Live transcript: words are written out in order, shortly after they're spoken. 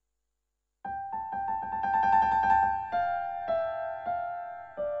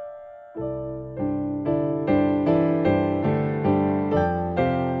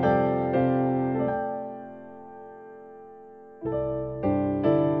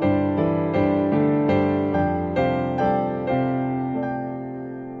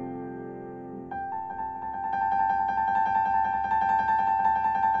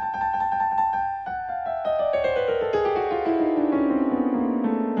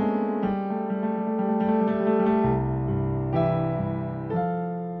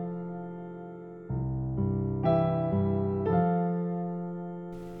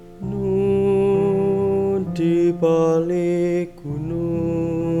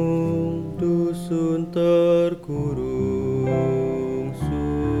sun terkurung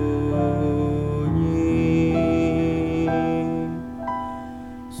sunyi,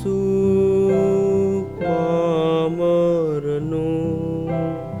 sukma merenung,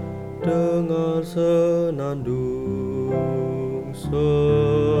 dengar senandung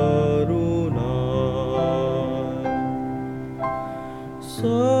serunai,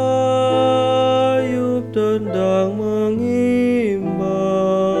 sayup dendang mengimbang,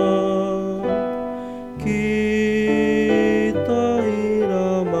 kita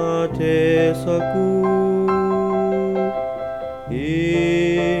irama desaku,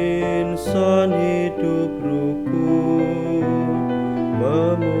 insan hidup rukun,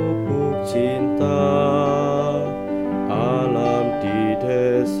 memupuk cinta alam di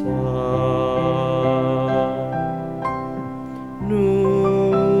desa.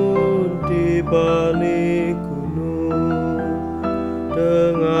 Nun di balik gunung,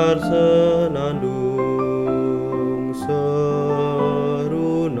 dengar senandung serunai.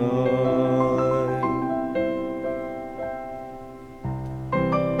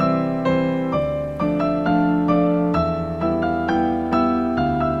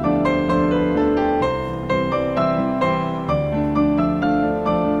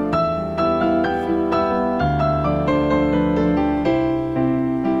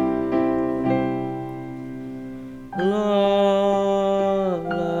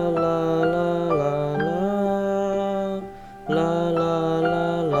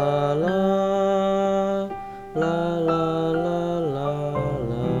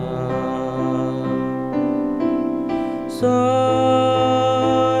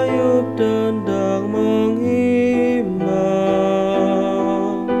 Sayup dendang mengimbang,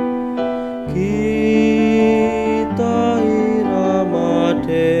 kita irama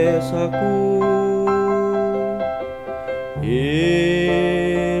desaku,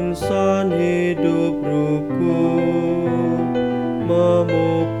 insan hidup rukun,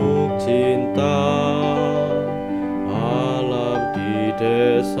 memupuk cinta alam di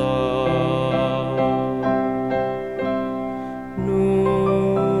desa.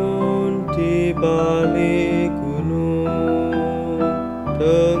 Nun di balik gunung,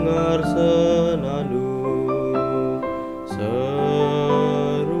 dengar senandung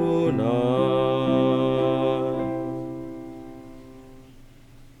serunai.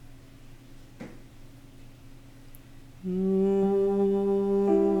 Nun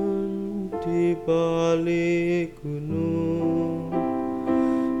di balik gunung,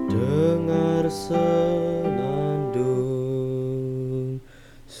 dengar